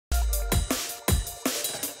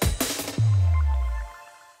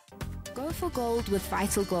Go for gold with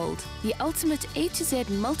Vital Gold, the ultimate A to Z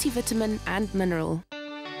multivitamin and mineral.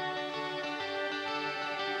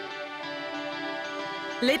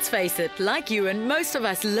 Let's face it, like Ewan, most of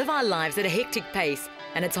us live our lives at a hectic pace,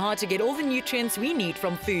 and it's hard to get all the nutrients we need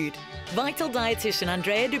from food. Vital dietitian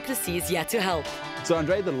Andrea is here to help. So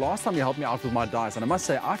Andrea, the last time you helped me out with my diet, and I must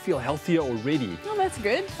say I feel healthier already. Oh, that's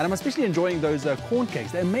good. And I'm especially enjoying those corn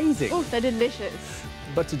cakes. They're amazing. Oh, they're delicious.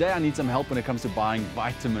 But today I need some help when it comes to buying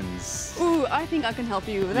vitamins. Ooh, I think I can help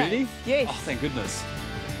you with that. Really? Yes. Oh, thank goodness.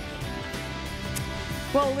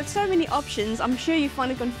 Well, with so many options, I'm sure you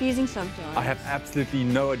find it confusing sometimes. I have absolutely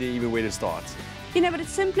no idea even where to start. You know, but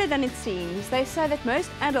it's simpler than it seems. They say that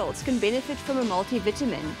most adults can benefit from a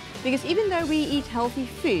multivitamin because even though we eat healthy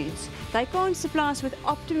foods, they can't supply us with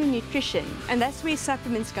optimum nutrition, and that's where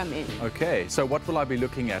supplements come in. Okay, so what will I be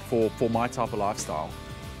looking at for my type of lifestyle?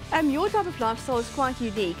 Your type of lifestyle is quite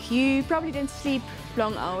unique. You probably don't sleep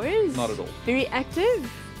long hours. Not at all. Very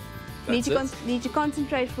active. That's Need to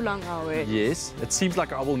concentrate for long hours. Yes, it seems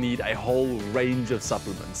like I will need a whole range of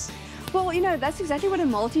supplements. Well, you know, that's exactly what a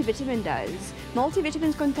multivitamin does.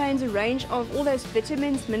 Multivitamins contains a range of all those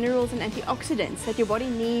vitamins, minerals and antioxidants that your body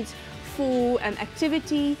needs for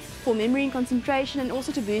activity, for memory and concentration, and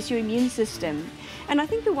also to boost your immune system. And I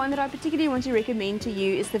think the one that I particularly want to recommend to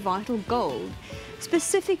you is the Vital Gold,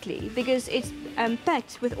 specifically because it's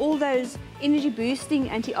packed with all those energy boosting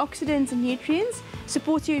antioxidants and nutrients,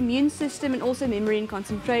 supports your immune system and also memory and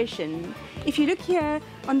concentration. If you look here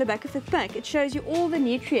on the back of the pack, it shows you all the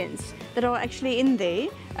nutrients that are actually in there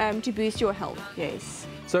to boost your health, yes.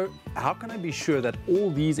 So how can I be sure that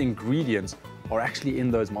all these ingredients are actually in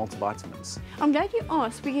those multivitamins? I'm glad you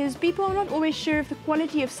asked because people are not always sure of the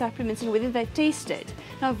quality of supplements and whether they're tested.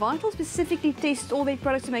 Now, Vital specifically tests all their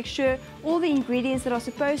products to make sure all the ingredients that are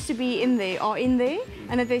supposed to be in there are in there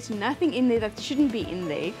and that there's nothing in there that shouldn't be in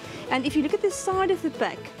there. And if you look at the side of the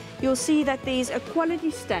pack, you'll see that there's a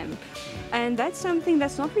quality stamp. And that's something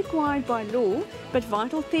that's not required by law, but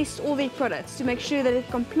Vital tests all their products to make sure that it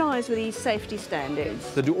complies with these safety standards.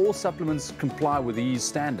 So do all supplements comply with these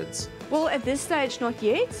standards? Well, at this stage, not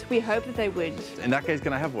yet. We hope that they would. In that case,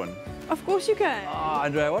 can I have one? Of course you can. Ah,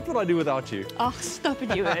 Andrea, what would I do without you? Oh, stop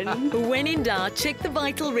it, Ewan. When in doubt, check the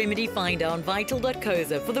Vital Remedy Finder on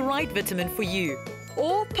vital.co.za for the right vitamin for you.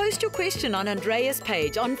 Or post your question on Andrea's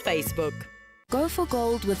page on Facebook. Go for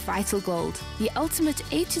gold with Vital Gold, the ultimate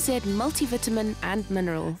A to Z multivitamin and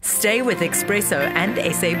mineral. Stay with eXpresso and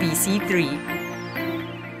SABC3.